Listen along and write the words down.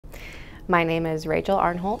My name is Rachel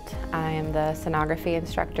Arnholt. I am the sonography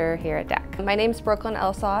instructor here at DAC. My name is Brooklyn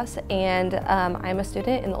Elsauce, and I'm a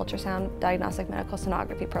student in the Ultrasound Diagnostic Medical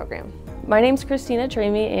Sonography program. My name is Christina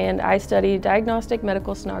Tramey, and I study Diagnostic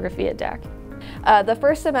Medical Sonography at DAC. The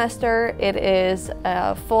first semester, it is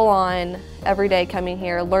full-on every day coming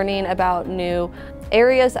here, learning about new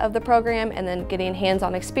areas of the program and then getting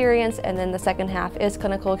hands-on experience, and then the second half is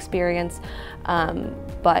clinical experience,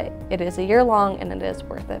 but it is a year long and it is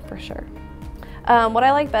worth it for sure. What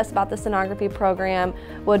I like best about the sonography program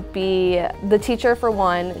would be the teacher. For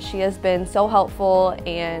one, she has been so helpful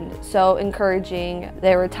and so encouraging.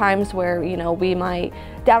 There were times where, we might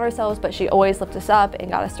doubt ourselves, but she always lifted us up and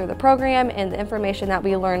got us through the program, and the information that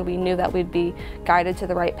we learned, we knew that we'd be guided to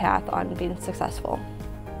the right path on being successful.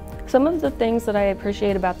 Some of the things that I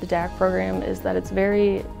appreciate about the DAC program is that it's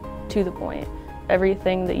very to the point.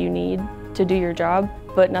 Everything that you need to do your job,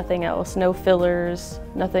 but nothing else. No fillers,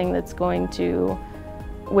 nothing that's going to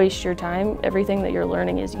waste your time. Everything that you're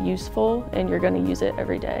learning is useful and you're going to use it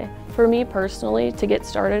every day. For me personally, to get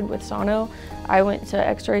started with sono, I went to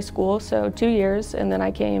X-ray school, so 2 years, and then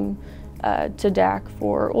I came to DAC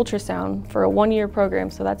for ultrasound for a 1-year program,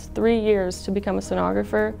 so that's 3 years to become a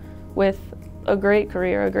sonographer with a great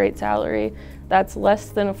career, a great salary. That's less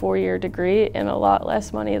than a 4-year degree and a lot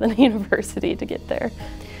less money than a university to get there.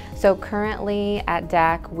 So currently at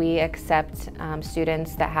DAC, we accept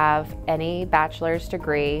students that have any bachelor's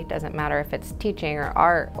degree. Doesn't matter if it's teaching or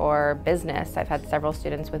art or business. I've had several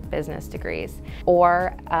students with business degrees,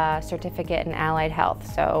 or a certificate in allied health.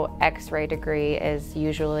 So X-ray degree is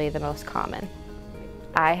usually the most common.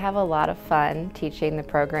 I have a lot of fun teaching the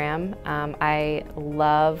program. I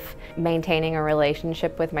love maintaining a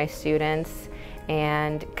relationship with my students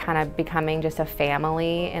and kind of becoming just a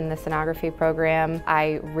family in the sonography program.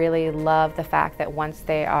 I really love the fact that once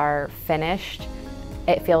they are finished,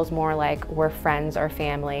 it feels more like we're friends or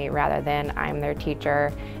family rather than I'm their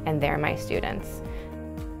teacher and they're my students.